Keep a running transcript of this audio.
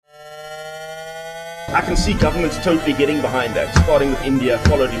I can see governments totally getting behind that, starting with India,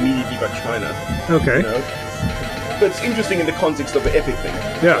 followed immediately by China. Okay. You know? But it's interesting in the context of the Epic thing.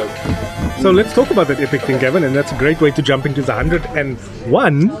 Yeah. So let's talk about that Epic thing, Gavin, and that's a great way to jump into the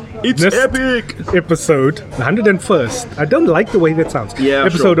 101. It's epic! Episode, the 101st. I don't like the way that sounds. Yeah,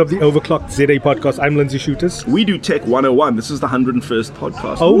 episode of the Overclocked ZA podcast. I'm Lindsay Shooters. We do Tech 101. This is the 101st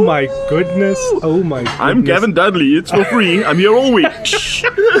podcast. Oh my goodness. Oh my goodness. I'm Gavin Dudley. It's for free. I'm here all week.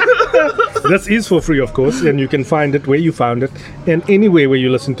 This is for free, of course, and you can find it where you found it and anywhere where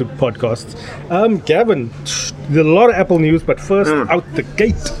you listen to podcasts. Gavin, there's a lot of Apple news, but first out the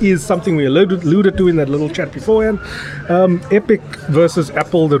gate is something we alluded to in that little chat beforehand. Epic versus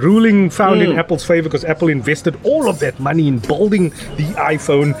Apple. The ruling found in Apple's favor because Apple invested all of that money in building the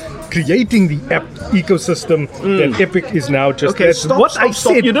iPhone, creating the app ecosystem that Epic is now just... Okay, stop.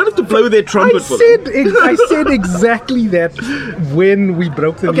 You don't have to blow their trumpet for them. I said exactly that when we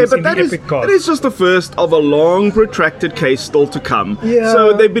broke the news in the Epic card. That is just the first of a long, protracted case still to come. Yeah.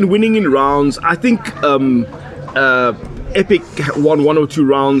 So they've been winning in rounds. I think Epic won 1 or 2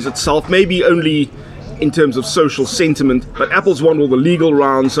 rounds itself, maybe only in terms of social sentiment, but Apple's won all the legal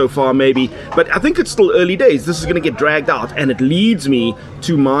rounds so far, maybe. But I think it's still early days. This is going to get dragged out, and it leads me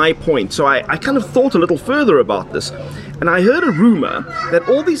to my point. So I kind of thought a little further about this, and I heard a rumor that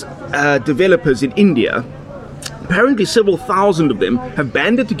all these developers in India, apparently several thousand of them, have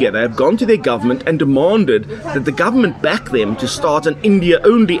banded together, have gone to their government and demanded that the government back them to start an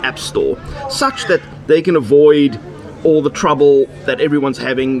India-only app store, such that they can avoid all the trouble that everyone's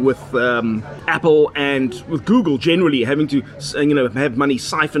having with Apple and with Google generally, having to have money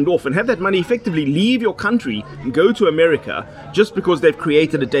siphoned off and have that money effectively leave your country and go to America just because they've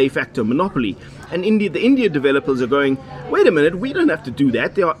created a de facto monopoly. And the India developers are going, wait a minute, we don't have to do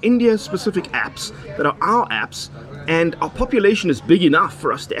that. There are India-specific apps that are our apps, and our population is big enough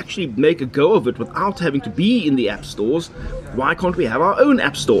for us to actually make a go of it without having to be in the app stores. Why can't we have our own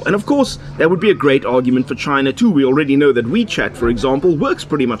app store? And of course, that would be a great argument for China too. We already know that WeChat, for example, works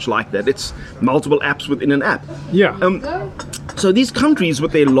pretty much like that. It's multiple apps within an app. Yeah. So these countries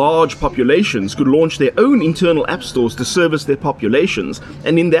with their large populations could launch their own internal app stores to service their populations,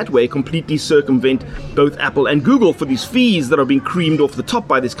 and in that way completely circumvent both Apple and Google for these fees that are being creamed off the top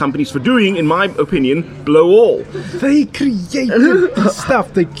by these companies for doing, in my opinion, blow all. They create the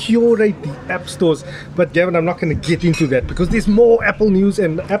stuff, they curate the app stores. But Gavin, I'm not going to get into that because there's more Apple news,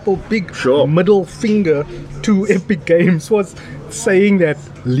 and Apple big middle finger to Epic Games was saying that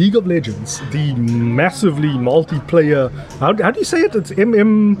League of Legends, the massively multiplayer, how do you say it? It's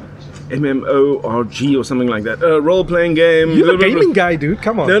MMORG or something like that. Role-playing game. You're a gaming guy, dude.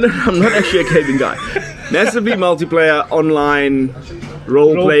 Come on. No, I'm not actually a gaming guy. Massively multiplayer online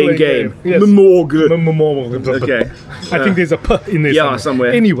role-playing game. Yes. Okay. I think there's a P in there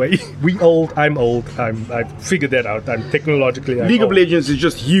somewhere. Anyway, I'm old. I figured that out. I'm technologically League old. of Legends is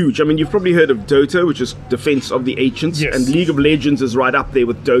just huge. I mean, you've probably heard of Dota, which is Defense of the Ancients. Yes. And League of Legends is right up there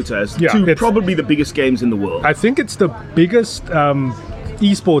with Dota as probably the biggest games in the world. I think it's the biggest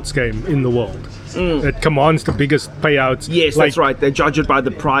esports game in the world. It commands the biggest payouts. Yes, that's right. They judge it by the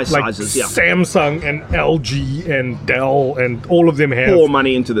prize sizes. Yeah. Samsung and LG and Dell and all of them have pour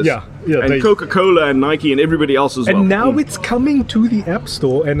money into this. Yeah. And Coca-Cola and Nike and everybody else as well. And now it's coming to the App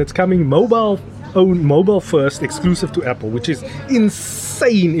Store, and it's coming mobile first, exclusive to Apple, which is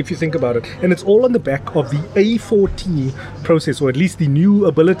insane if you think about it. And it's all on the back of the A14 processor, or at least the new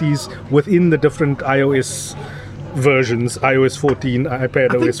abilities within the different iOS versions, iOS 14,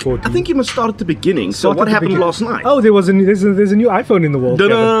 iPad OS 14. I think you must start at the beginning. So what happened last night? Oh, there's a new iPhone in the world. 4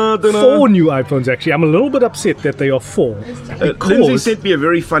 new iPhones, actually. I'm a little bit upset that they are 4. Lindsay sent me a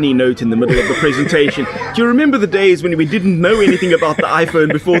very funny note in the middle of the presentation. Do you remember the days when we didn't know anything about the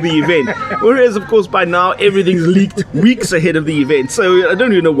iPhone before the event? Whereas, of course, by now everything's leaked weeks ahead of the event. So I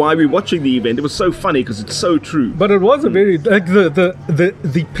don't even know why we're watching the event. It was so funny because it's so true. But it was a very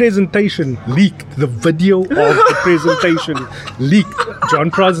the presentation leaked. The video of the presentation leaked. John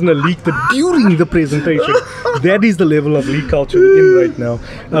Prosner leaked it during the presentation. That is the level of leak culture we're in right now.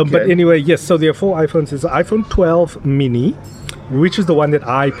 But anyway, yes, so there are 4 iPhones. There's the iPhone 12 mini, which is the one that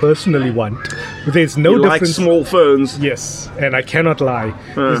I personally want. There's no difference. Like small phones. Yes, and I cannot lie.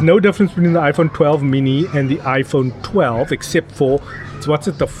 There's no difference between the iPhone 12 mini and the iPhone 12 except for the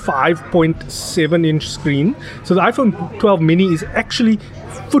 5.7-inch screen. So the iPhone 12 mini is actually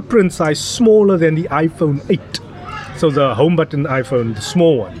footprint size smaller than the iPhone 8. So the home button iPhone, the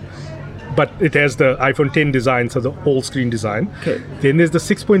small one. But it has the iPhone 10 design, so the all-screen design. Okay. Then there's the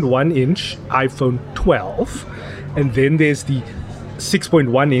 6.1-inch iPhone 12. And then there's the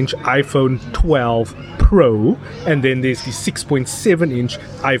 6.1-inch iPhone 12 Pro. And then there's the 6.7-inch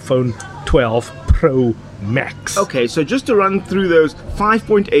iPhone 12 Pro. Pro Max. Okay, so just to run through those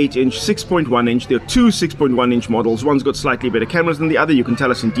 5.8 inch, 6.1 inch, there are two 6.1 inch models. One's got slightly better cameras than the other. You can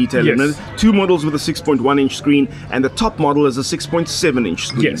tell us in detail in a minute. Two models with a 6.1 inch screen, and the top model is a 6.7 inch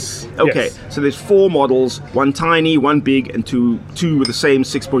screen. Yes. Okay, yes. so there's four models, one tiny, one big, and two with the same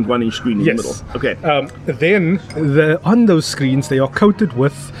 6.1 inch screen in the middle. Okay. Then on those screens, they are coated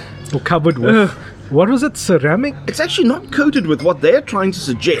with, or covered with, what was it, ceramic? It's actually not coated with. What they're trying to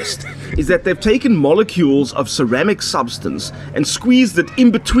suggest is that they've taken molecules of ceramic substance and squeezed it in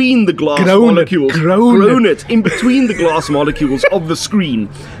between the glass molecules. Grown it in between the glass molecules of the screen,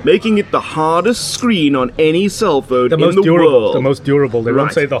 making it the hardest screen on any cell phone in the world. The most durable. They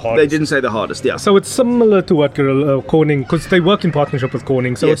won't say the hardest. They didn't say the hardest, yeah. So it's similar to what Corning, because they work in partnership with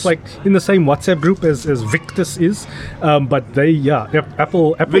Corning, so it's like in the same WhatsApp group as Victus is, but they,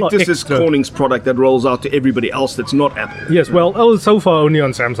 Apple Victus is Corning's product that rolls out to everybody else that's not Apple. Yes, well, so far only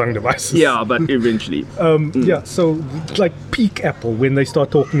on Samsung devices. Yeah, but eventually. Yeah, so like peak Apple, when they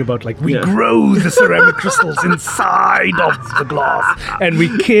start talking about like, we grow the ceramic crystals inside of the glass, and we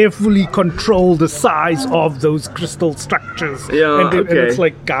carefully control the size of those crystal structures. Yeah, and it's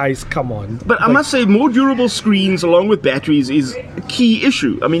like, guys, come on. But I must say, more durable screens along with batteries is a key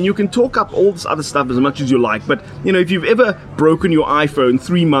issue. I mean, you can talk up all this other stuff as much as you like, but you know, if you've ever broken your iPhone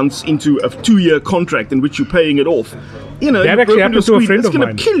 3 months into a 2-year contract in which you're paying it off, you know, that actually happened to a friend of mine.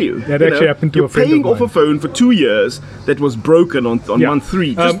 It's going to kill you. That actually happened to a friend of mine. You're paying off a phone for 2 years that was broken on month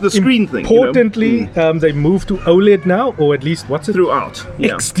 3. Just the screen thing. Importantly, they moved to OLED now, or at least what's it? Throughout.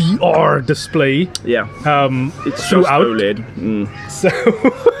 Yeah. XDR display. Yeah. It's throughout OLED. So.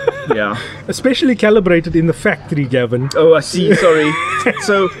 Yeah. Especially calibrated in the factory, Gavin. Oh, I see. Sorry.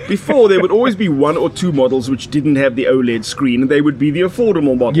 So before there would always be 1 or 2 models which didn't have the OLED screen, and they would be the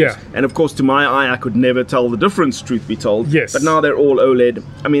affordable models. Yeah. And of course, to my eye, I could never tell the difference, truth be told. Yes. But now they're all OLED.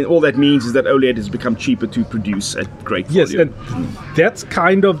 I mean, all that means is that OLED has become cheaper to produce at great volume. Yes, and that's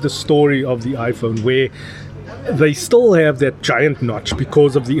kind of the story of the iPhone, where they still have that giant notch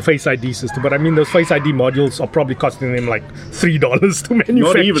because of the Face ID system. But I mean, those Face ID modules are probably costing them like $3 to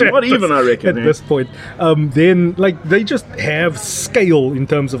manufacture. Not even, I reckon. At this point. Then, like, they just have scale in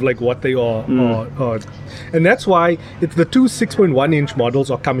terms of like what they are. And that's why it's the two 6.1-inch models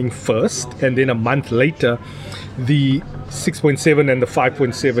are coming first, and then a month later, the 6.7 and the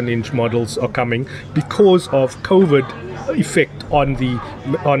 5.7-inch models are coming because of COVID effect on the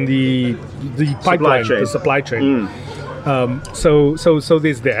pipeline, the supply chain. So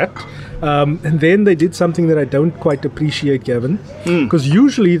there's that. And then they did something that I don't quite appreciate, Gavin, because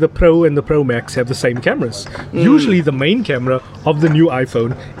usually the Pro and the Pro Max have the same cameras. Usually the main camera of the new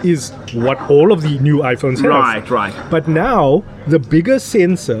iPhone is what all of the new iPhones have. Right. But now the bigger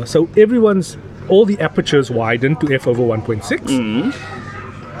sensor, so all the apertures widened to f/1.6.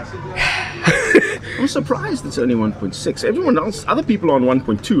 I'm surprised it's only 1.6. Everyone else, other people are on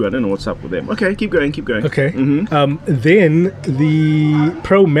 1.2. I don't know what's up with them. Okay, keep going. Okay. Then the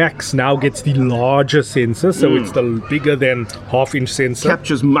Pro Max now gets the larger sensor, so it's the bigger than half-inch sensor.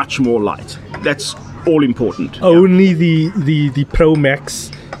 Captures much more light. That's all important. Only the Pro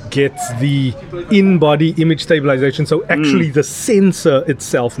Max gets the in-body image stabilization, so actually the sensor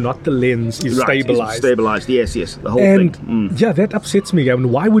itself, not the lens, is stabilized. Stabilized, yes, the whole thing. Yeah, that upsets me,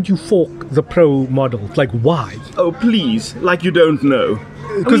 Gavin. Why would you fork the Pro model? Like, why? Oh, please, like you don't know.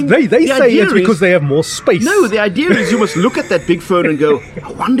 Because they say it's because they have more space. No, the idea is you must look at that big phone and go,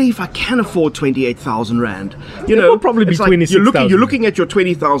 I wonder if I can afford 28,000 Rand. You know, will probably be 26,000. You're looking at your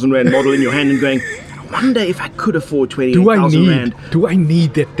 20,000 Rand model in your hand and going, I wonder if I could afford 28,000 Rand. Do I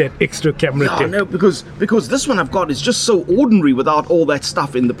need that extra camera? No, because this one I've got is just so ordinary without all that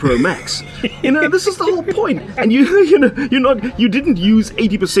stuff in the Pro Max. You know, this is the whole point. And you didn't use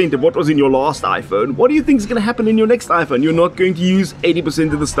 80% of what was in your last iPhone. What do you think is going to happen in your next iPhone? You're not going to use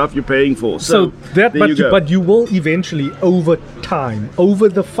 80% of the stuff you're paying for. But you will eventually, over time, over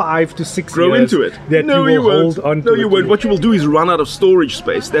the 5 to 6 grow years, into it. That no, you will won't. hold on to. No, you won't. What you will do is run out of storage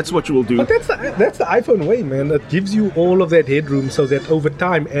space. That's what you will do. But that's the iPhone way, man. It gives you all of that headroom so that over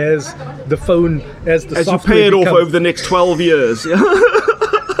time, as the software you pay it off over the next 12 years.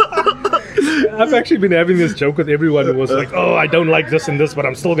 I've actually been having this joke with everyone who was like, "Oh, I don't like this and this, but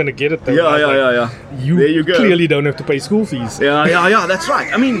I'm still going to get it." Though. Yeah. There you go. Clearly don't have to pay school fees. Yeah. That's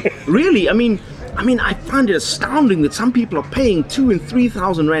right. I mean, really. I mean, I find it astounding that some people are paying 2,000 and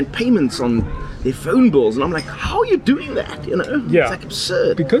 3,000 Rand payments on their phone bills, and I'm like, how are you doing that? You know, it's like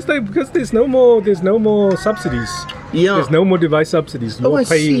absurd. Because there's no more subsidies. Yeah. There's no more device subsidies. You're I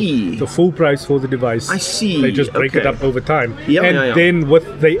paying see. the full price for the device. I see. They just break it Okay. up over time. Yeah, and yeah, yeah.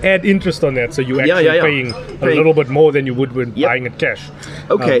 then they add interest on that, so you're actually paying a little bit more than you would when buying it cash.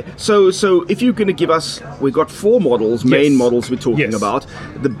 Okay, so if you're going to give us, we've got 4 models, main models we're talking about.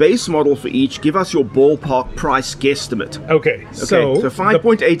 The base model for each, give us your ballpark price guesstimate. Okay, so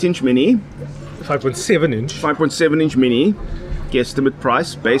 5.8 inch mini, 5.7 inch. 5.7 inch mini, guesstimate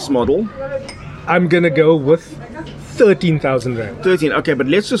price, base model. I'm gonna go with 13,000 rand. 13. Okay, but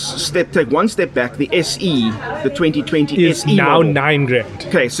let's just take one step back. The SE, the 2020 Is SE now model. 9 grand.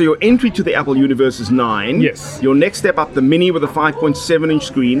 Okay, so your entry to the Apple universe is 9. Yes. Your next step up, the mini with a 5.7 inch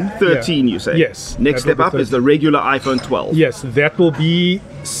screen, 13. You say. Yes, Next that step will up be is the regular iPhone 12. Yes, that will be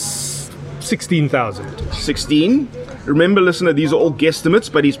 16,000. 16. Remember, listener, these are all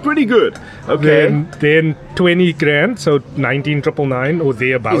guesstimates, but he's pretty good. Okay. Then 20 grand, so 19,999 or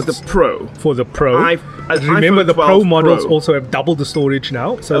thereabouts. Is the Pro. For the Pro. iPhone Remember, the Pro 12 models Pro. also have double the storage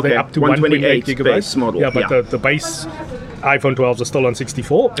now, so Okay, they're up to 128 128 gigabytes. base model, Yeah, but yeah. The base iPhone 12s are still on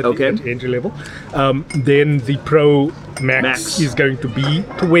 64 at Okay. the entry level. Then the Pro Max is going to be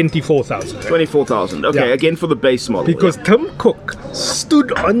 24,000. 24,000. Okay, Yeah. again for the base model. Because Tim Cook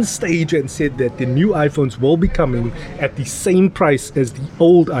stood on stage and said that the new iPhones will be coming at the same price as the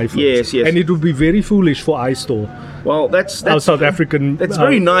old iPhones. Yes, yes. And it would be very foolish for iStore, Well, that's our South African. That's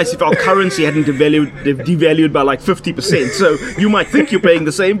very nice if our currency hadn't devalued by like 50%. So you might think you're paying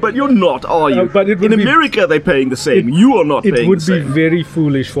the same, but you're not, are you? But it would in be- America, they're paying the same. You are not It paying would the be same. very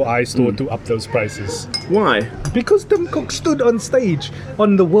foolish for iStore to up those prices. Why? Because Tim Cook stood on stage,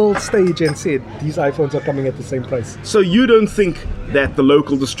 on the world stage, and said these iPhones are coming at the same price. So you don't think that the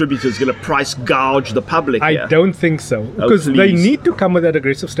local distributor is going to price gouge the public I here? don't think so. Because they please. need to come with that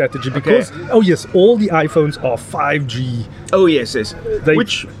aggressive strategy because, oh yes, all the iPhones are 5G. Oh yes, yes. They-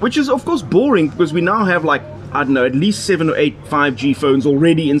 Which is of course boring because we now have like, I don't know, at least 7 or 8 5G phones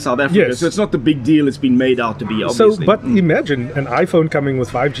already in South Africa. Yes. So it's not the big deal it's been made out to be, So, obviously. but imagine an iPhone coming with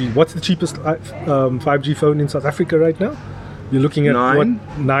 5G. What's the cheapest 5G phone in South Africa right now? You're looking at what,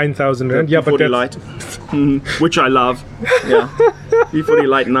 9,000 rand? Yeah, but P40 that's Lite, which I love. Yeah, P40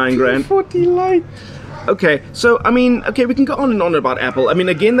 Lite 9 grand. 40 Lite. Okay, so I mean, okay, we can go on and on about Apple. I mean,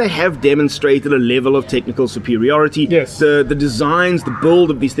 again, they have demonstrated a level of technical superiority. Yes. The designs, the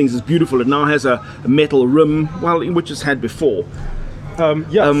build of these things is beautiful. It now has a metal rim, well, which it's had before.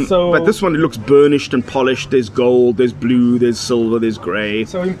 But this one, it looks burnished and polished. There's gold, there's blue, there's silver, there's grey.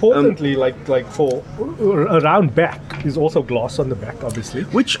 So importantly, like for around back is also gloss on the back, obviously.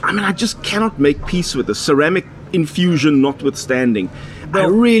 Which, I mean, I just cannot make peace with the ceramic infusion notwithstanding. I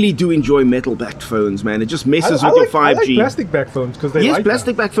really do enjoy metal-backed phones, man. It just messes with your 5G. I like plastic back phones because they Yes, like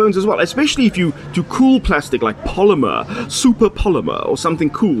plastic back phones as well, especially if you do cool plastic like polymer, super polymer, or something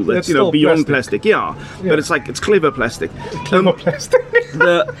cool that's It's still beyond plastic. plastic. Yeah, but it's clever plastic. Clever plastic.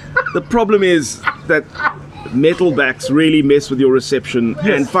 The problem is that metal backs really mess with your reception,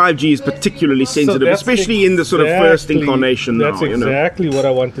 and 5G is particularly sensitive, that's especially in the sort of first incarnation now. That's exactly what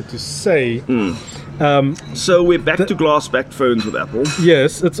I wanted to say. So we're back to glass-backed phones with Apple.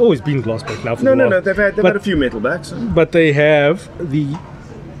 Yes, it's always been glass back now. For the No, last- they've had a few metal backs. But they have the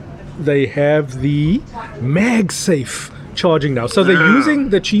MagSafe charging now. So they're using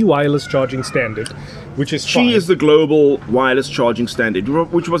the Qi wireless charging standard, which is fine. Qi is the global wireless charging standard,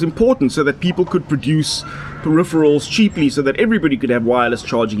 which was important so that people could produce peripherals cheaply so that everybody could have wireless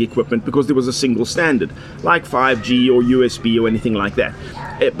charging equipment because there was a single standard, like 5G or USB or anything like that.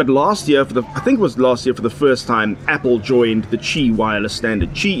 But last year, for the first time, Apple joined the Qi wireless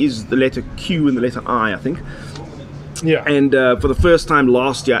standard. Qi is the letter Q and the letter I think. Yeah. And for the first time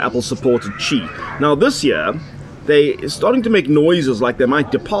last year, Apple supported Qi. Now this year, they're starting to make noises like they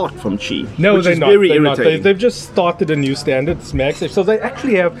might depart from Qi. No, which they're is not. very They're not. irritating. They've just started a new standard, it's MagSafe. So they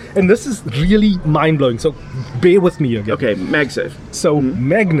actually have, and this is really mind-blowing, so bear with me again. Okay, MagSafe. So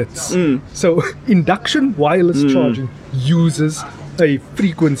magnets. So induction wireless charging uses a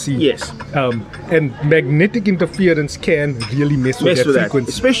frequency. Yes. And magnetic interference can really mess with that frequency.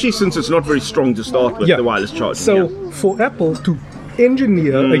 Especially since it's not very strong to start with, the wireless charging. So for Apple to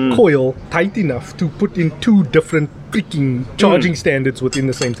engineer a coil tight enough to put in two different freaking charging standards within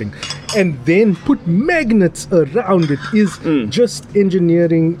the same thing, and then put magnets around it is just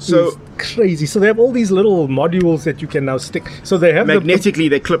engineering. So is crazy. So they have all these little modules that you can now stick. So they have magnetically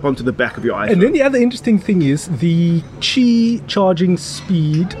they clip onto the back of your iPhone. and then the other interesting thing is the Qi charging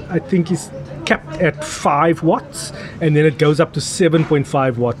speed, I think, is capped at 5 watts, and then it goes up to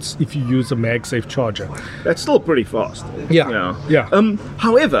 7.5 watts if you use a MagSafe charger. That's still pretty fast. Yeah.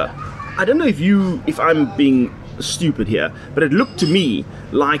 However, I don't know if I'm being stupid here, but it looked to me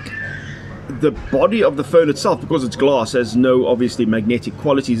like the body of the phone itself, because it's glass, has no obviously magnetic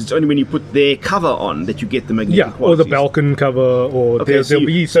qualities. It's only when you put their cover on that you get the magnetic qualities. Or the Balkan cover, or there'll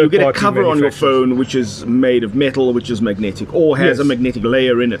be so you get a cover on your phone which is made of metal, which is magnetic, or has a magnetic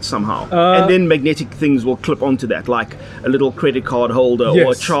layer in it somehow. And then magnetic things will clip onto that, like a little credit card holder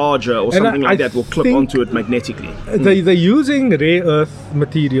or a charger or something like that will clip onto it magnetically. They're using rare earth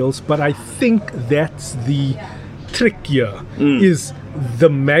materials, but I think that's the trick here, is the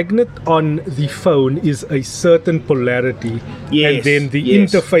magnet on the phone is a certain polarity, and then the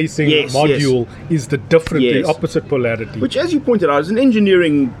interfacing module is the different, the opposite polarity. Which, as you pointed out, is an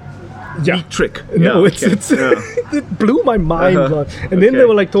engineering neat trick. No, it blew my mind. And then they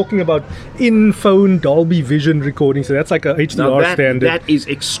were like talking about in-phone Dolby Vision recording, so that's like a HDR standard. That is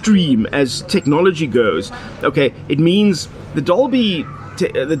extreme as technology goes. Okay, it means the Dolby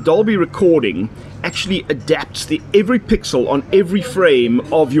recording actually adapts every pixel on every frame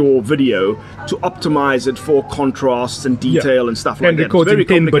of your video to optimize it for contrasts and detail and stuff like that. And records in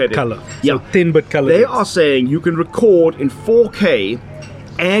 10-bit color. So 10-bit color. They are saying you can record in 4K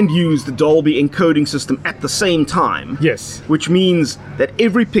and use the Dolby encoding system at the same time. Yes. Which means that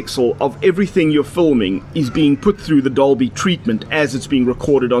every pixel of everything you're filming is being put through the Dolby treatment as it's being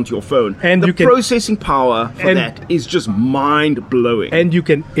recorded onto your phone. And the processing power for that is just mind-blowing. And you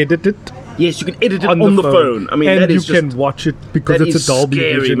can edit it. Yes, you can edit it on the phone. I mean, and that is you can watch it because it's a Dolby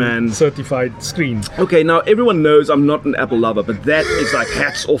Vision certified screen. Okay, now everyone knows I'm not an Apple lover, but that is like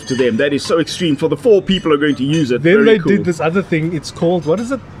hats off to them. That is so extreme. For the 4 people who are going to use it, then they did this other thing. It's called, what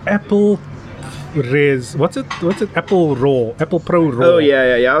is it? Apple Res. What's it? Apple RAW. Apple Pro RAW. Oh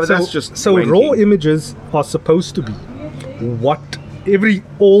yeah. That's just wanky. RAW images are supposed to be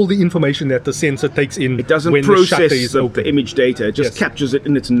all the information that the sensor takes in. It doesn't when process the image data. It just captures it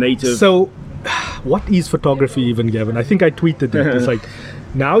in its native. So, what is photography even, Gavin? I think I tweeted it. It's like,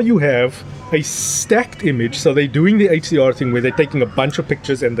 now you have a stacked image. So they're doing the HDR thing where they're taking a bunch of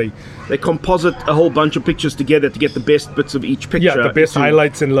pictures and they composite a whole bunch of pictures together to get the best bits of each picture. Yeah, the best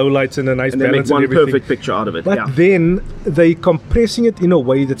highlights and lowlights and a nice balance, and they make one and everything. perfect picture out of it. But then they compressing it in a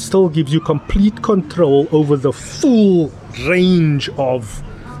way that still gives you complete control over the full range of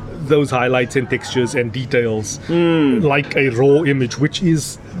those highlights and textures and details, like a raw image, which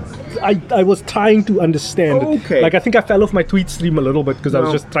is I was trying to understand it. Like, I think I fell off my tweet stream a little bit because I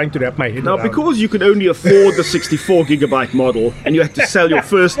was just trying to wrap my head around. Because you could only afford the 64 gigabyte model and you had to sell your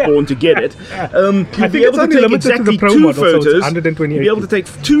firstborn to get it, you'll be able to take exactly 2 photos. So you'll be able to take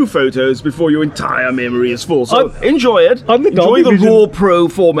 2 photos before your entire memory is full. So enjoy it. Enjoy the RAW Pro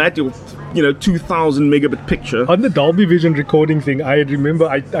format. 2,000 megabit picture. On the Dolby Vision recording thing, I remember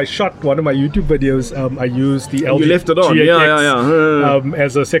I shot one of my YouTube videos. I used the LG you left it on. G8X,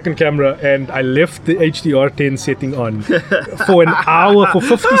 as a second camera, and I left the HDR10 setting on for an hour, for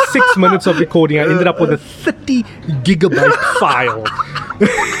 56 minutes of recording. I ended up with a 30 gigabyte file.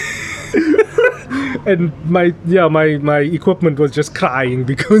 And my equipment was just crying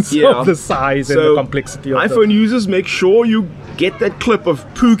because of the size and the complexity of iPhone users, make sure you get that clip of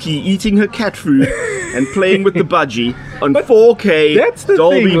Pookie eating her cat food and playing with the budgie on 4K. That's the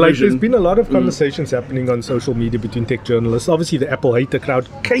Dolby thing. Like, Vision. there's been a lot of conversations happening on social media between tech journalists. Obviously, the Apple hater crowd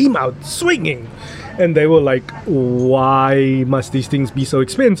came out swinging, and they were like, "Why must these things be so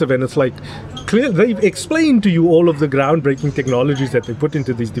expensive?" And it's like, they've explained to you all of the groundbreaking technologies that they put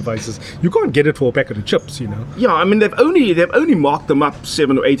into these devices. You can't get it for a packet of chips, Yeah, I mean they've only marked them up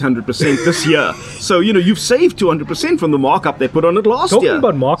 700% or 800% this year. So you've saved 200% from the markup they put on it last year. Talking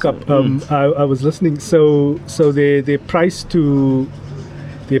about markup, I was listening. So their price to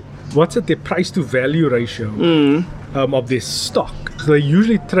their price to value ratio of their stock. So they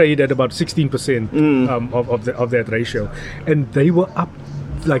usually trade at about 16% of that ratio, and they were up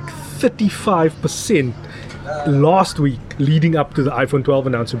like 35% last week leading up to the iPhone 12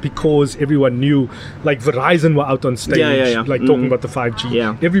 announcement, because everyone knew, like Verizon were out on stage like talking about the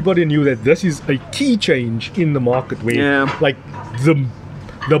 5G. Everybody knew that this is a key change in the market where like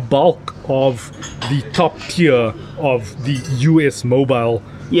the bulk of the top tier of the US mobile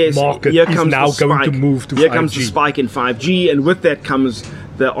market is now going to move to 5G. Here comes the spike in 5G, and with that comes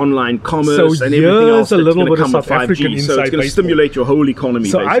the online commerce and everything else that's going to come with 5G. So it's going to stimulate your whole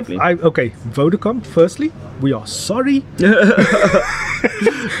economy, basically. Okay, Vodacom, firstly, we are sorry.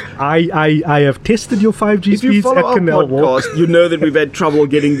 I have tested your 5G If you speeds follow at our Canal Walk. podcast, you know that we've had trouble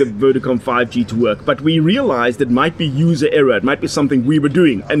getting the Vodacom 5G to work, but we realized it might be user error. It might be something we were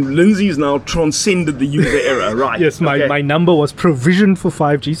doing, and Lindsay's now transcended the user error, right? Yes, my number was provisioned for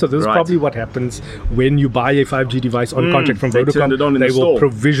 5G, so this is Right. probably what happens when you buy a 5G device on contract from they Vodacom. turned it on in They the will store.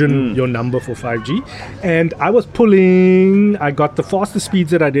 provision your number for 5G. And I got the fastest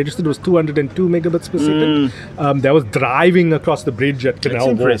speeds that I registered was 202 megabits per second. That was driving across the bridge at Canal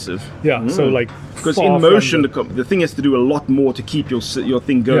Walk. impressive. Yeah, so like Because far in from motion, the- the thing has to do a lot more to keep your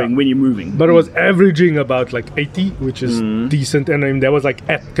thing going Yeah. when you're moving. But it was averaging about like 80, which is decent. And I mean, that was like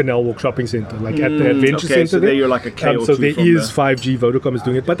at Canal Walk Shopping Center, like at the Adventure okay, Center. so there you're like a K or so two there from is the- 5G. Vodacom is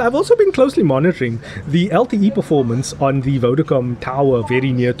doing it. But I've also been closely monitoring the LTE performance on the Vodacom tower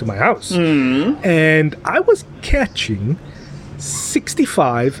very near to my house. And I was catching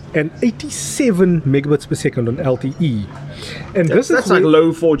 65 and 87 megabits per second on LTE. And this That's is like where-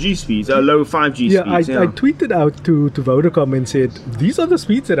 low 4G speeds, low 5G yeah, speeds. I tweeted out to Vodacom and said, these are the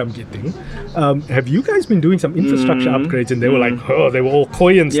speeds that I'm getting. Have you guys been doing some infrastructure upgrades? And they were like, oh, they were all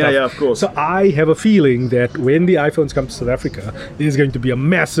coy and stuff. yeah, of course. So I have a feeling that when the iPhones come to South Africa, there's going to be a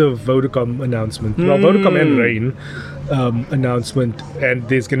massive Vodacom announcement. Well, Vodacom and Rain announcement, and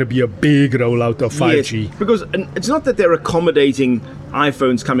there's going to be a big rollout of 5G. Yes, because it's not that they're accommodating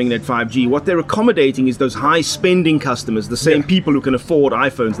iPhones coming in at 5G. What they're accommodating is those high spending customers, the same people who can afford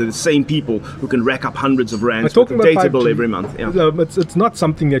iPhones. They're the same people who can rack up hundreds of rands Talking with a about data bill 5G, every month. Yeah. It's not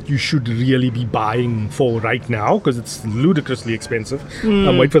something that you should really be buying for right now because it's ludicrously expensive.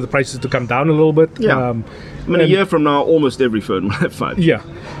 Wait for the prices to come down a little bit. Yeah. I mean, a year from now, almost every phone will have 5G. Yeah.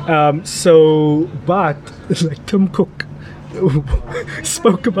 But like Tim Cook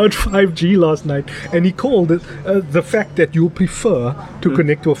spoke about 5G last night, and he called it the fact that you prefer to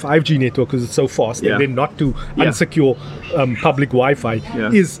connect to a 5G network because it's so fast, Yeah. and then not to Yeah. unsecure public Wi-Fi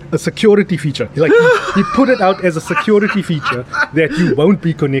Yeah. is a security feature. Like he put it out as a security feature that you won't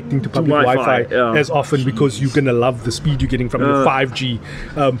be connecting to public Wi-Fi, Wi-Fi yeah. as often because you're gonna love the speed you're getting from your 5G.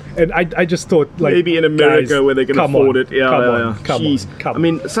 And I just thought, like, Maybe in America guys, where they can come afford on, it. Yeah, come yeah, on, yeah. come Jeez. on, come I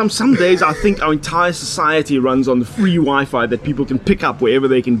mean, some days I think our entire society runs on the free Wi-Fi that people can pick up wherever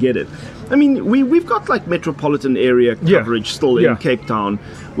they can get it. I mean, we've got like metropolitan area Yeah. coverage still in Yeah. Cape Town,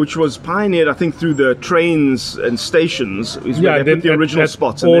 which was pioneered, I think, through the trains and stations. Is Yeah, where and they then put the original at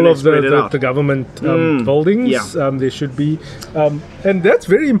spots and all then they of spread it the out. government buildings. Yeah. There should be, and that's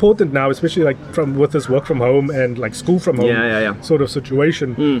very important now, especially like with this work from home and like school from home Yeah. sort of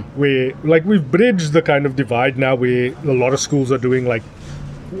situation, where like we've bridged the kind of divide now, where a lot of schools are doing like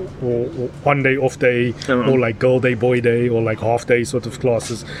or one day off day, or like girl day, boy day, or like half day sort of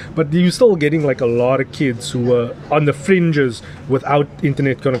classes. But you're still getting like a lot of kids who were on the fringes without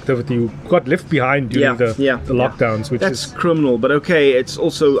internet connectivity, who got left behind during the lockdowns, which That's is criminal, but okay, it's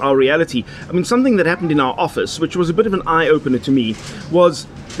also our reality. I mean, something that happened in our office, which was a bit of an eye-opener to me, was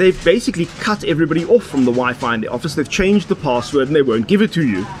they've basically cut everybody off from the Wi-Fi in the office. They've changed the password and they won't give it to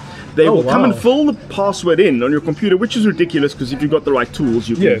you. They will come and fill the password in on your computer, which is ridiculous because if you've got the right tools,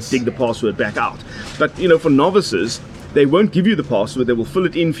 you can dig the password back out. But, you know, for novices, they won't give you the password, they will fill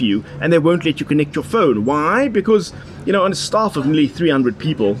it in for you, and they won't let you connect your phone. Why? Because, you know, on a staff of nearly 300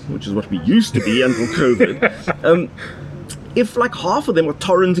 people, which is what we used to be until COVID, if like half of them are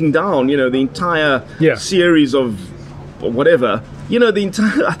torrenting down, you know, the entire series of whatever, you know, the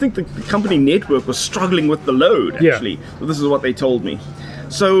entire, I think the company network was struggling with the load, actually. So this is what they told me.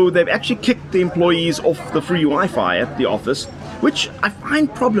 So they've actually kicked the employees off the free Wi-Fi at the office, which I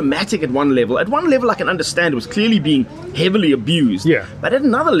find problematic at one level. At one level, I can understand it was clearly being heavily abused. Yeah. But at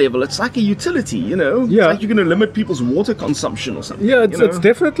another level, it's like a utility, you know? Yeah. It's like you're going to limit people's water consumption or something. Yeah, you know? it's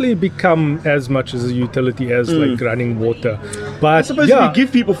definitely become as much as a utility as like running water. But I suppose if you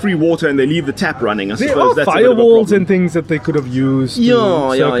give people free water and they leave the tap running, I there suppose are that's a bit of a firewalls problem. and things that they could have used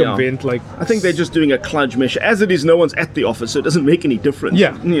to circumvent. Like, I think they're just doing a kludge measure. As it is, no one's at the office, so it doesn't make any difference.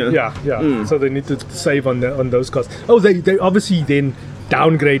 Yeah. So they need to save on those costs. Oh, they obviously then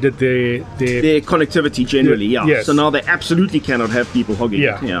downgraded their connectivity generally. Yeah. Yes. So now they absolutely cannot have people hogging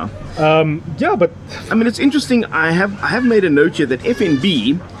it. Yeah. Yeah. But I mean, it's interesting. I have made a note here that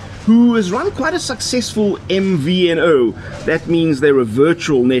FNB, who has run quite a successful MVNO, that means they're a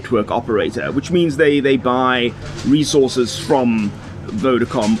virtual network operator, which means they buy resources from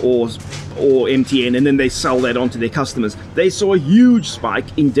Vodacom or or MTN, and then they sell that onto their customers. They saw a huge spike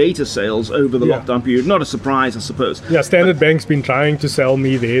in data sales over the lockdown period. Not a surprise, I suppose. Yeah, Standard Bank's been trying to sell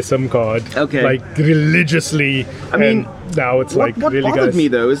me their SIM card, like religiously. I mean, now it's what really, bothered guys. me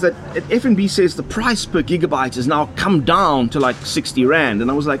though is that FNB says the price per gigabyte has now come down to like 60 Rand,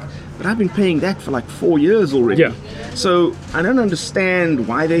 and I was like, but I've been paying that for like 4 years already. Yeah. So I don't understand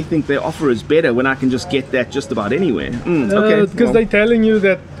why they think their offer is better when I can just get that just about anywhere. Okay. Because they're telling you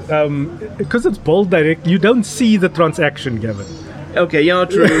that because it's billed direct, you don't see the transaction, Gavin. Okay, yeah,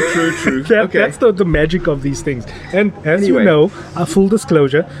 true. That's the magic of these things. And as you know, full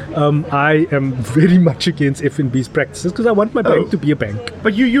disclosure, I am very much against FNB's practices because I want my bank to be a bank.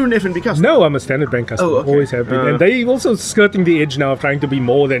 But you're an FNB customer? No, I'm a Standard Bank customer. Always have been. And they also skirting the edge now of trying to be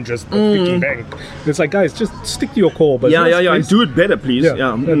more than just a freaking bank. It's like, guys, just stick to your core business. Yeah. And do it better, please.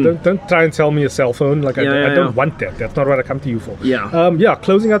 Don't try and sell me a cell phone. Like I don't want that. That's not what I come to you for.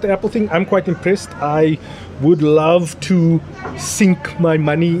 Closing out the Apple thing, I'm quite impressed. I would love to sink my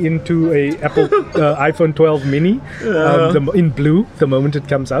money into a Apple iPhone 12 mini in blue the moment it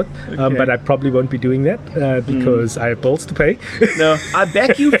comes out, but I probably won't be doing that because I have bills to pay. No, I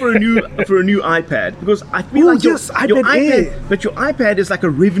back you for a new iPad because I feel like your iPad, but your iPad is like a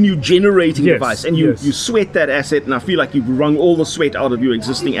revenue generating device, and you sweat that asset, and I feel like you've wrung all the sweat out of your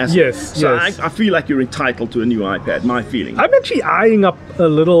existing asset. I feel like you're entitled to a new iPad. My feeling. I'm actually eyeing up a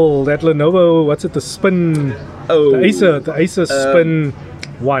little that Lenovo. What's it? The Spin. The Acer Spin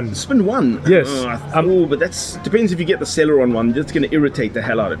 1. Spin 1? Yes. But that depends if you get the Celeron one. It's going to irritate the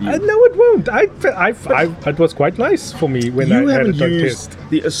hell out of you. No, it won't. It was quite nice for me when I had it on test.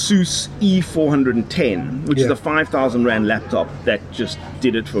 The Asus E410, which is a 5,000 Rand laptop that just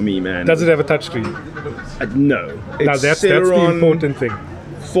did it for me, man. Does it have a touchscreen? No. Now that's the important thing.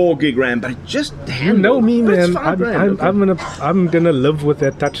 4 gig RAM, but it just handled. You know me, man. I'm gonna live with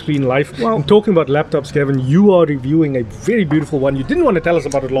that touchscreen life. Well, I'm talking about laptops, Kevin. You are reviewing a very beautiful one. You didn't want to tell us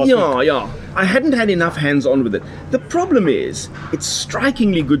about it last week. Yeah. I hadn't had enough hands-on with it. The problem is, it's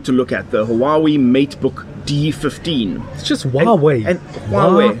strikingly good to look at. The Huawei MateBook D15. It's just Huawei. And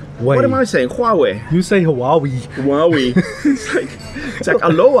Huawei. What am I saying? Huawei. You say Huawei. It's like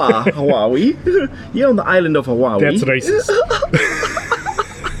aloha, Hawaii. You're on the island of Hawaii. That's racist.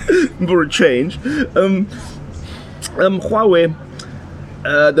 For a change. Huawei,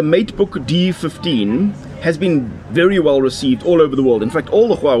 the MateBook D15 has been very well received all over the world. In fact, all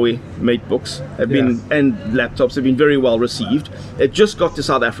the Huawei MateBooks have been, and laptops have been very well received. It just got to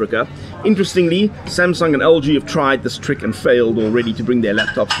South Africa. Interestingly, Samsung and LG have tried this trick and failed already to bring their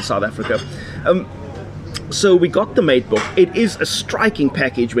laptops to South Africa. So we got the MateBook. It is a striking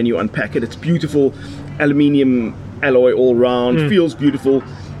package when you unpack it. It's beautiful, aluminium alloy all round, feels beautiful.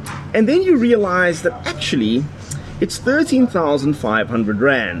 And then you realize that actually it's 13,500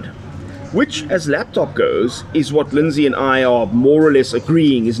 Rand, which as laptop goes is what Lindsay and I are more or less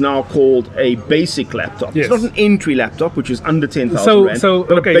agreeing is now called a basic laptop. Yes. It's not an entry laptop, which is under 10,000 Rand. So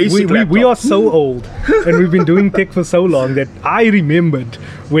okay, we are so old and we've been doing tech for so long that I remembered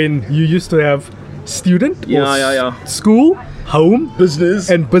when you used to have student or school, home, business,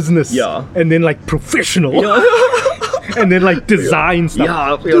 and and then like professional. And then like design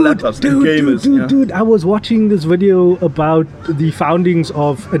stuff. Dude, I was watching this video about the foundings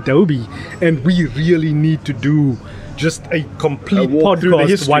of Adobe, and we really need to do just a complete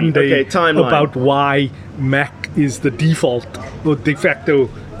podcast one day about why Mac is the default or de facto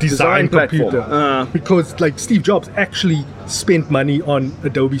design computer. Because like Steve Jobs actually spent money on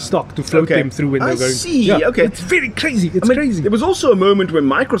Adobe stock to float them through when they're going. It's very crazy. It's crazy. There was also a moment when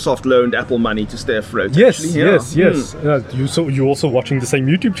Microsoft loaned Apple money to stay afloat. Yes. You also watching the same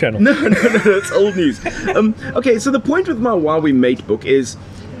YouTube channel? No, it's old news. So the point with my Huawei MateBook is,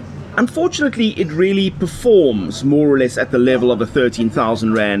 unfortunately, it really performs more or less at the level of a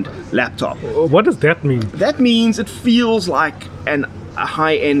 13,000 Rand laptop. What does that mean? That means it feels like a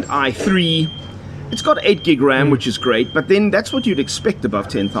high-end i3. It's got 8 gig RAM, which is great, but then that's what you'd expect above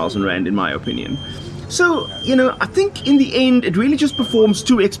 10,000 Rand, in my opinion. So, I think in the end, it really just performs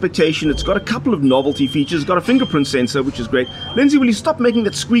to expectation. It's got a couple of novelty features. It's got a fingerprint sensor, which is great. Lindsay, will you stop making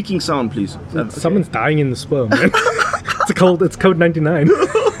that squeaking sound, please? Someone's dying in the sperm, man. It's code 99.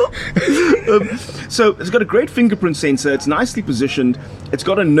 So it's got a great fingerprint sensor. It's nicely positioned. It's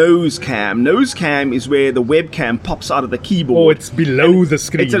got a nose cam. Nose cam is where the webcam pops out of the keyboard. Oh, it's below the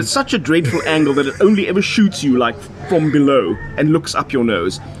screen. It's at such a dreadful angle that it only ever shoots you like from below and looks up your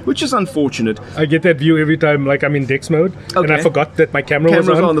nose, which is unfortunate. I get that view every time like I'm in Dex mode, and I forgot that my camera was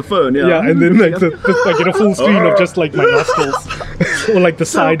on the phone. Yeah, and then like I get a full screen of just like my nostrils or like the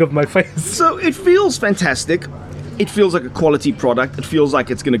side of my face. So it feels fantastic. It feels like a quality product. It feels like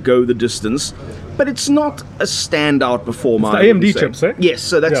it's going to go the distance. But it's not a standout performer. It's the AMD chips, eh? Yes,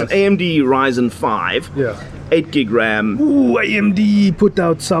 so that's an AMD Ryzen 5. Yeah. 8 gig RAM. Ooh, AMD put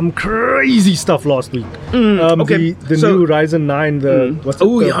out some crazy stuff last week. Okay, The so- new Ryzen 9, the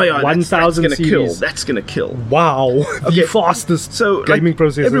 1000 that's gonna kill. series. That's going to kill. Wow, Okay. the fastest So gaming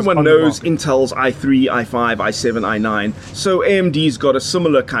processors. everyone on the knows market. Intel's i3, i5, i7, i9. So AMD's got a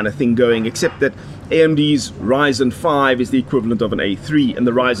similar kind of thing going, except that AMD's Ryzen 5 is the equivalent of an A3, and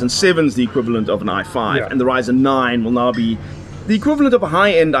the Ryzen 7 is the equivalent of an i5, Yeah. and the Ryzen 9 will now be the equivalent of a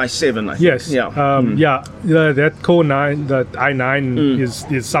high-end i7, I think. Yes. Yeah. That Core 9, that i9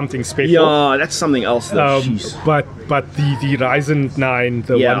 is something special. Yeah, that's something else, though. Jeez. But the Ryzen 9,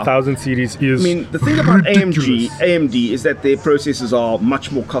 the Yeah. 1000 series is. I mean, the thing about ridiculous. AMD is that their processors are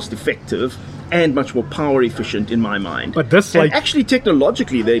much more cost-effective and much more power efficient, in my mind. But this, And like- actually,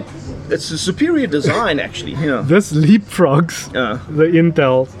 technologically, it's a superior design, actually. Yeah. This leapfrogs the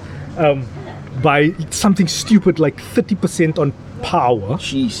Intel by something stupid like 30% on power,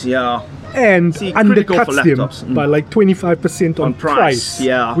 Jeez, yeah. and See, critical for undercuts them laptops. by like 25% on price.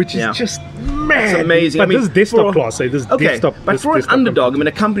 yeah, which yeah. is just mad. It's amazing. But I mean, this desktop for- class, this Okay, desktop. but this for an desktop underdog, I mean,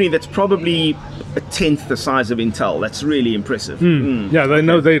 a company that's probably a tenth the size of Intel, that's really impressive. Yeah, they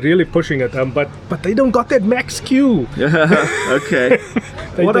know they're really pushing it, but they don't got that max Q. Okay.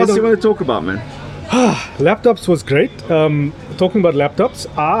 What they else do you don't- want to talk about, man? Laptops was great. Talking about laptops,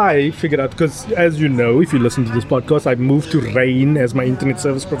 I figured out, because as you know, if you listen to this podcast, I moved to Rain as my internet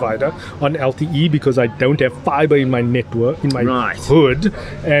service provider on LTE because I don't have fiber in my network, in my Right. hood,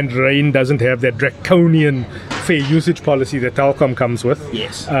 and Rain doesn't have that draconian fair usage policy that Telkom comes with.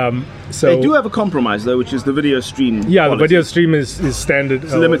 Yes. So They do have a compromise, though, which is the video stream. yeah, the policy. video stream is standard.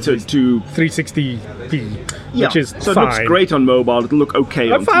 It's limited to 360p, yeah. which is so fine. it looks great on mobile. It'll look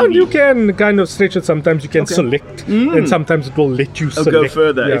okay I on found TV. you can kind of stretch it. Sometimes you can select, and sometimes it will let you It'll select. go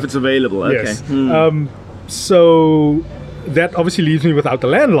further Yeah. if it's available. Okay. Yes. So that obviously leaves me without a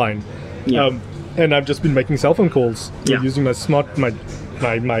landline. Yeah. And I've just been making cell phone calls Yeah. using my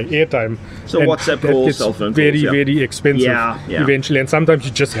my airtime. So And WhatsApp that calls, gets cell phone very, calls, yeah. very expensive Yeah, yeah. eventually. And sometimes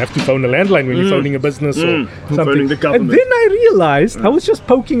you just have to phone a landline when you're phoning a business or something. Phoning the government. And then I realized I was just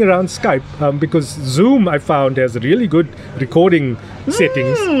poking around Skype because Zoom, I found, has really good recording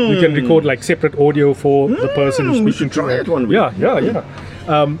settings. You can record like separate audio for the person who's we speaking should try to. it one week. Yeah.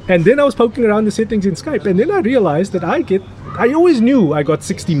 And then I was poking around the settings in Skype, and then I realized that I always knew I got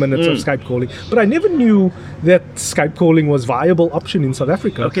 60 minutes of Skype calling, but I never knew that Skype calling was a viable option in South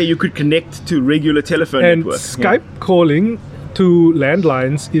Africa. Okay, you could connect to regular telephone And network. Skype calling to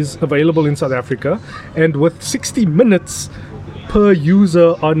landlines is available in South Africa, and with 60 minutes per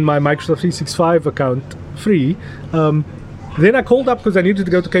user on my Microsoft 365 account free, then I called up because I needed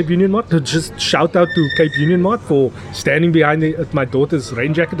to go to Cape Union Mart to just shout out to Cape Union Mart for standing behind my daughter's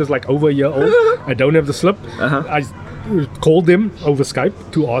rain jacket. Is like over a year old. I don't have the slip. I called them over Skype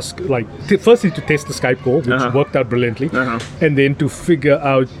to ask, like, firstly to test the Skype call, which worked out brilliantly, and then to figure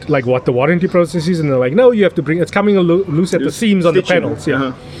out like what the warranty process is. And they're like, no, you have to bring it's coming loose at the seams on the Stitching. panels.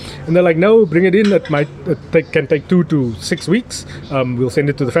 Yeah. And they're like, no, bring it in. It can take 2 to 6 weeks. We'll send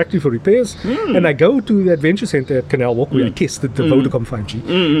it to the factory for repairs. And I go to the Adventure Center at Canal Walk where I tested the Vodacom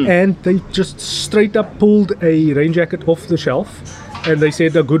 5G. And they just straight up pulled a rain jacket off the shelf. And they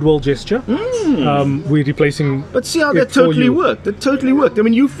said a goodwill gesture. We're replacing. But see how it that for totally you. worked. That totally worked. I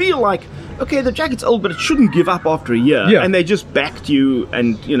mean, you feel like, okay, the jacket's old, but it shouldn't give up after a year. Yeah. And they just backed you,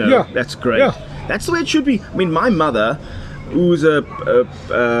 and Yeah. that's great. Yeah. That's the way it should be. I mean, my mother, who's a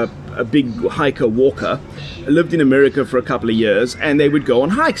big hiker walker, lived in America for a couple of years, and they would go on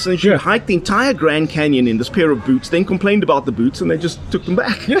hikes, and she hiked the entire Grand Canyon in this pair of boots, then complained about the boots, and they just took them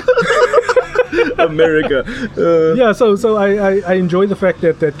back. America. Yeah, so I enjoy the fact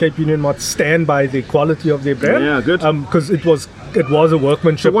that Cape Union Mart stand by the quality of their brand. Yeah, good. Because it was a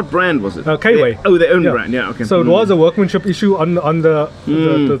workmanship. So what brand was it? K-Way. Their own brand. Yeah, okay. So it was a workmanship issue on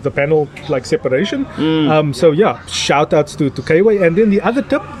the panel like separation. So yeah, shout outs to K-Way. And then the other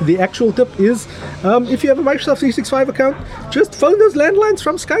tip, the actual tip is, if you have a Microsoft 365 account, just phone those landlines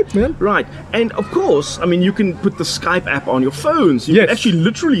from Skype, man. Right, and of course, I mean, you can put the Skype app on your phones. You Yes. can actually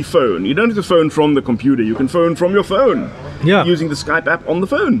literally phone. You don't have to phone from the computer. You can phone from your phone. Yeah. Using the Skype app on the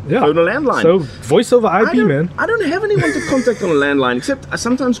phone. Yeah. Phone a landline. So voice over IP, man. I don't have anyone to contact on a landline, except I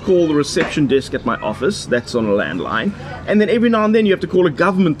sometimes call the reception desk at my office. That's on a landline. And then every now and then you have to call a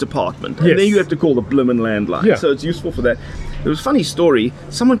government department. And Yes. then you have to call the blimmin' landline. Yeah. So it's useful for that. There was a funny story.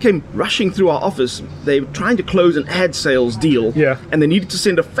 Someone came rushing through our office. They were trying to close an ad sales deal. Yeah. And they needed to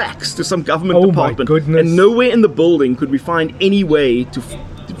send a fax to some government Oh my department. goodness. And nowhere in the building could we find any way to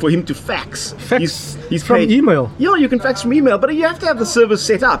for him to fax. He's from email. Yeah, you can fax from email, but you have to have the server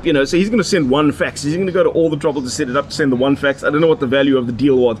set up, you know. So he's going to send one fax. He's going to go to all the trouble to set it up to send the one fax. I don't know what the value of the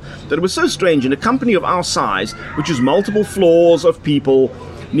deal was, but it was so strange in a company of our size, which is multiple floors of people,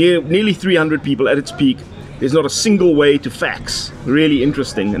 nearly 300 people at its peak. There's not a single way to fax. Really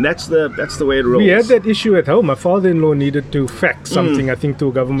interesting, and that's the way it rolls. We had that issue at home. My father-in-law needed to fax something, I think, to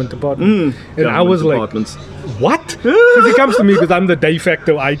a government department, and I was like, "What?" Because he comes to me because I'm the de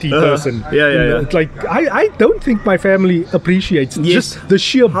facto IT person. Yeah. It's like I don't think my family appreciates just the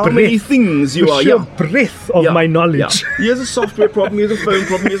sheer how breadth, many things you are. sheer breadth of my knowledge. Yeah. Here's a software problem. Here's a phone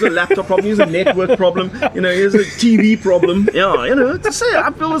problem. Here's a laptop problem. Here's a network problem. You know, here's a TV problem. Yeah, you know, to say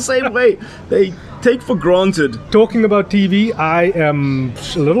I feel the same way. They take for granted. Talking about TV, I am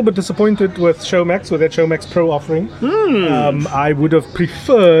a little bit disappointed with Showmax, with that Showmax Pro offering. I would have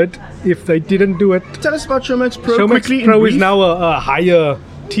preferred if they didn't do it. Tell us about Showmax Pro. Showmax quickly, Pro is now a higher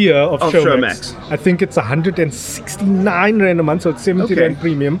tier of Showmax. Showmax. I think it's 169 Rand a month, so it's 70 Rand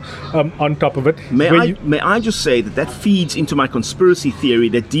premium on top of it. May I just say that feeds into my conspiracy theory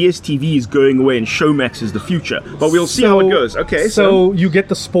that DSTV is going away and Showmax is the future. But we'll see how it goes. Okay. So you get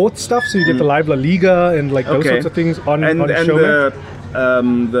the sports stuff, so you get the live La Liga and like those sorts of things on Showmax.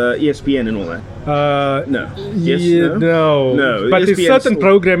 The ESPN and all that. No. Yes. No. But there's certain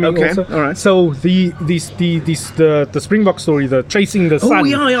programming also. All right. So the Springbok story, the Chasing the Sun. Oh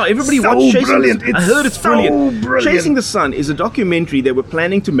yeah. Everybody watched Chasing the Sun. I heard it's brilliant. Chasing the Sun is a documentary they were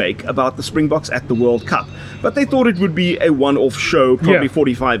planning to make about the Springboks at the World Cup, but they thought it would be a one-off show, probably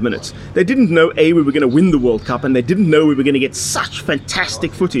 45 minutes. They didn't know we were going to win the World Cup, and they didn't know we were going to get such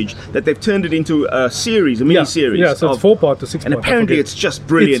fantastic footage that they've turned it into a series, a mini-series. Yeah. So it's 4-part to 6-part. And apparently it's just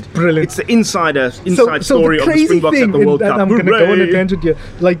brilliant. It's brilliant. It's the inside story of the Springboks at the World Cup. I'm going to go on a tangent here.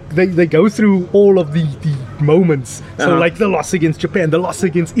 Like they go through all of the moments. So like the loss against Japan, the loss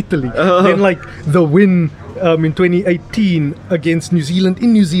against Italy, then like the win in 2018 against New Zealand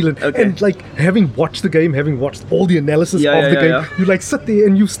in New Zealand, and like having watched the game, having watched all the analysis of the game, you like sit there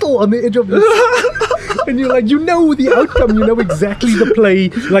and you're still on the edge of this. And you're like, you know the outcome, you know exactly the play.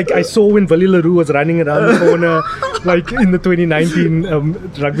 Like I saw when Willie Leroux was running around the corner, like in the 2019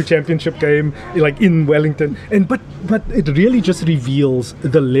 rugby championship game, like in Wellington. And but it really just reveals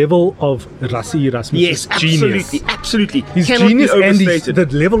the level of Rassie Erasmus' genius. Absolutely. His genius and the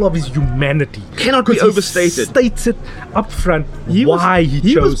level of his humanity cannot be overstated. He states it up front he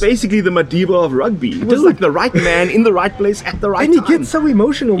chose. was basically the Madiba of rugby. He was like the right man in the right place at the right time. And he gets so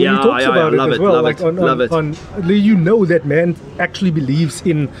emotional when he talks about it as well. You know that man actually believes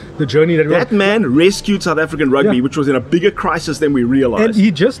in the journey that man rescued South African rugby, which was in a bigger crisis than we realized. And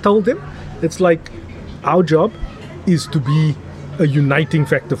he just told them, it's like, our job is to be a uniting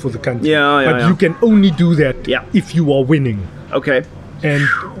factor for the country. But you can only do that if you are winning. Okay. And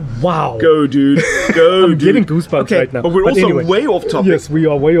wow. Go, dude. Go, I'm getting goosebumps right now. But we're also way off topic. Yes, we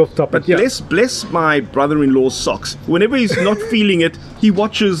are way off topic. But bless my brother-in-law's socks. Whenever he's not feeling it, he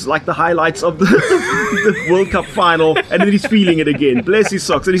watches like the highlights of the World Cup final, and then he's feeling it again. Bless his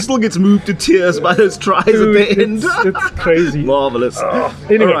socks. And he still gets moved to tears by those tries at the end. It's crazy. Marvelous.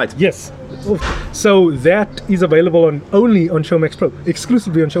 Anyway, all right. Yes. So that is available only on Showmax Pro,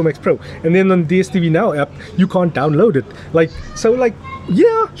 exclusively on Showmax Pro. And then on DSTV Now app, you can't download it.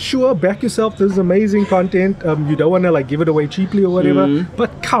 Yeah, sure, back yourself. This is amazing content. You don't want to like give it away cheaply or whatever.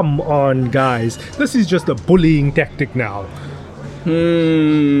 But come on, guys. This is just a bullying tactic now.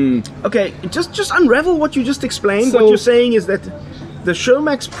 Okay, just unravel what you just explained. What you're saying is that the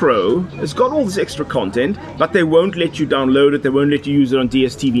Showmax Pro has got all this extra content, but they won't let you download it. They won't let you use it on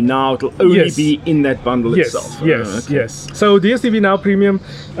DSTV Now. It'll only be in that bundle itself. Yes. So DSTV Now Premium.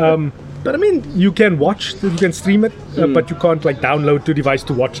 But I mean, you can watch, you can stream it, but you can't like download to device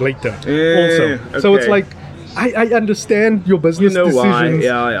to watch later. So it's like, I understand your business decisions,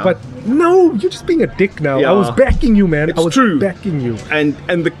 but no, you're just being a dick now. I was backing you, man. I was backing you. And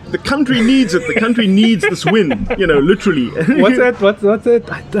the country needs it. The country needs this win, literally. What's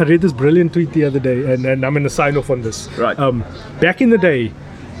that? I read this brilliant tweet the other day, and I'm going to sign off on this. Right. Back in the day,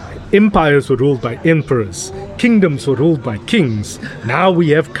 empires were ruled by emperors. Kingdoms were ruled by kings. Now we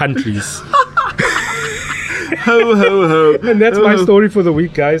have countries. Ho, ho, ho. And that's my story for the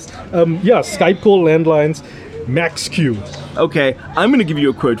week, guys. Skype call landlines, Max Q. Okay, I'm going to give you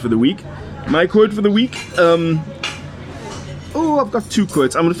a quote for the week. My quote for the week, I've got two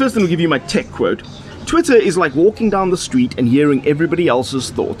quotes. I'm going to give you my tech quote. Twitter is like walking down the street and hearing everybody else's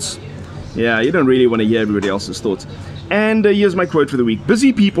thoughts. Yeah, you don't really want to hear everybody else's thoughts. And here's my quote for the week.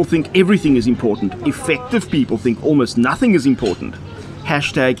 Busy people think everything is important. Effective people think almost nothing is important.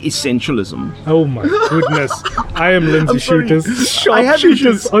 #essentialism. Oh my goodness. I am Lindsay I'm sorry. Shooters. I have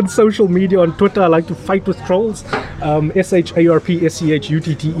Shooters issues. on social media, on Twitter. I like to fight with trolls.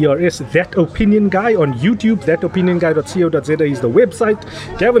 SHARPSCHUTTERS. That Opinion Guy on YouTube. Thatopinionguy.co.za is the website.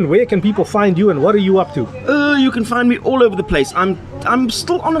 Gavin, where can people find you and what are you up to? You can find me all over the place. I'm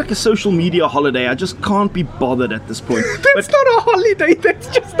still on like a social media holiday. I just can't be bothered at this point. That's not a holiday. That's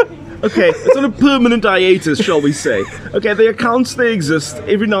just a... Okay, it's on a permanent hiatus, shall we say. Okay, the accounts, they exist.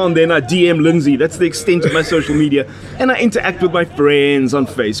 Every now and then I DM Lindsay. That's the extent of my social media. And I interact with my friends on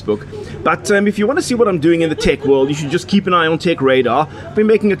Facebook. But if you want to see what I'm doing in the tech world, you should just keep an eye on Tech Radar. I've been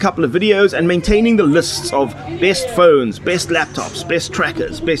making a couple of videos and maintaining the lists of best phones, best laptops, best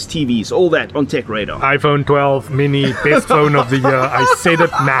trackers, best TVs, all that on Tech Radar. iPhone 12 mini, best phone of the year. I said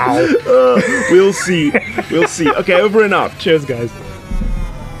it now. We'll see. We'll see. Okay, over and out. Cheers, guys.